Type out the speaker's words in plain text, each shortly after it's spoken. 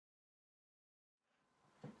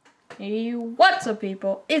Hey, what's up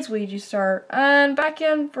people? It's Ouija Star, and back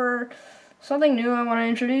in for something new I want to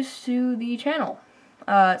introduce to the channel.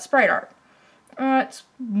 Sprite art. It's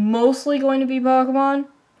mostly going to be Pokemon.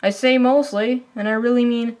 I say mostly, and I really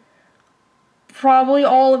mean probably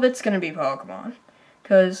all of it's going to be Pokemon.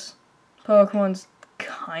 Because Pokemon's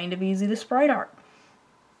kind of easy to sprite art.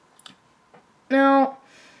 Now,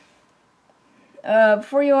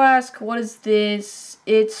 before you ask, what is this?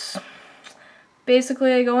 It's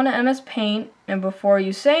basically I go into MS Paint, and before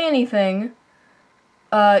you say anything,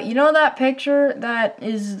 you know that picture that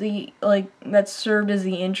is that served as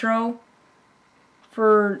the intro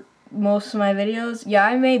for most of my videos? Yeah,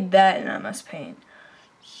 I made that in MS Paint.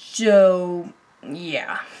 So,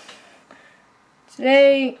 yeah.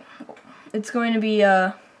 Today, it's going to be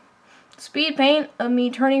a speed paint of me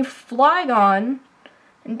turning Flygon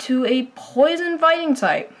into a poison fighting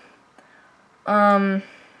type.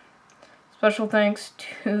 Special thanks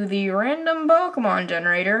to the random Pokemon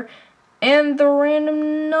generator and the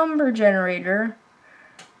random number generator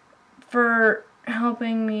for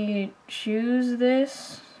helping me choose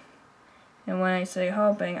this. And when I say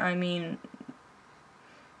helping, I mean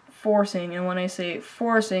forcing. And when I say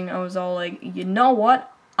forcing, I was all like, you know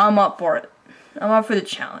what? I'm up for it. I'm up for the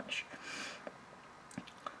challenge.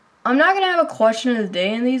 I'm not going to have a question of the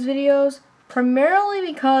day in these videos,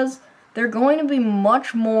 primarily because they're going to be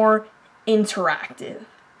much more interactive.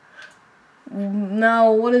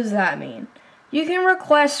 Now, what does that mean? You can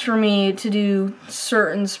request for me to do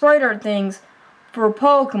certain sprite art things for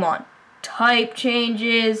Pokemon. Type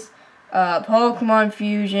changes, Pokemon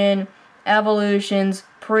fusion, evolutions,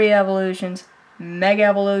 pre-evolutions, mega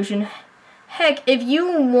evolution. Heck, if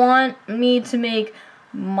you want me to make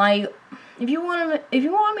if you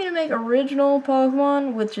want me to make original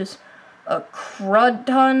Pokemon with just a crud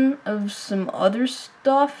ton of some other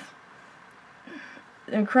stuff,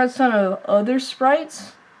 and crud ton of other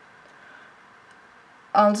sprites,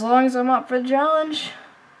 as long as I'm up for the challenge.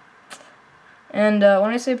 And when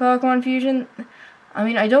I say Pokemon fusion, I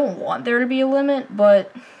mean I don't want there to be a limit,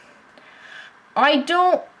 but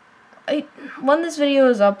when this video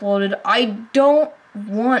is uploaded, I don't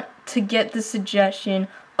want to get the suggestion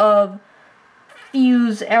of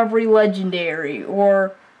fuse every legendary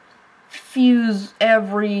or fuse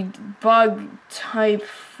every bug type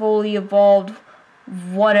fully evolved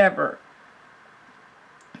whatever.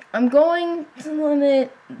 I'm going to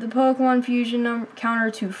limit the Pokemon fusion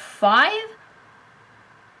counter to 5.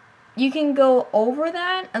 You can go over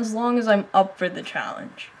that as long as I'm up for the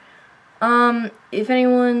challenge. If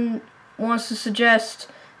anyone wants to suggest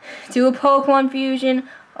do a Pokemon fusion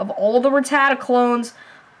of all the Rattata clones,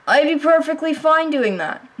 I'd be perfectly fine doing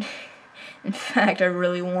that. In fact, I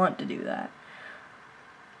really want to do that.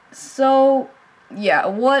 So,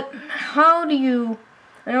 yeah, how do you,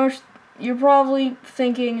 I know you're probably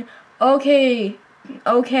thinking, okay,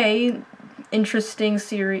 interesting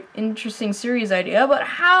series idea, but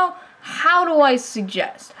how do I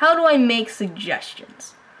suggest? How do I make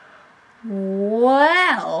suggestions?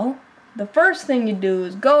 Well, the first thing you do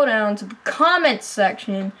is go down to the comments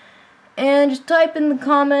section and just type in the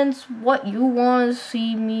comments what you want to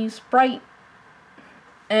see me sprite.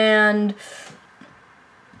 And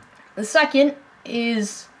the second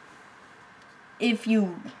is if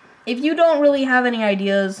you don't really have any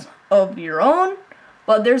ideas of your own,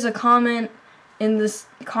 but there's a comment in this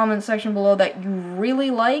comment section below that you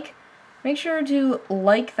really like, make sure to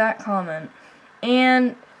like that comment.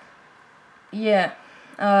 And yeah,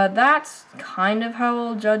 that's kind of how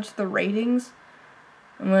I'll judge the ratings.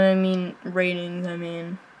 And when I mean ratings, I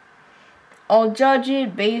mean I'll judge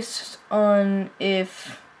it based on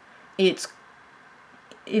if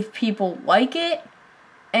people like it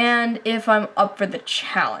and if I'm up for the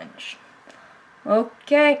challenge.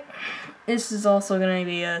 Okay, this is also going to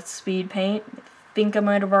be a speed paint. I think I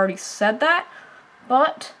might have already said that,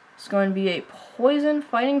 but it's going to be a poison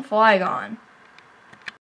fighting Flygon.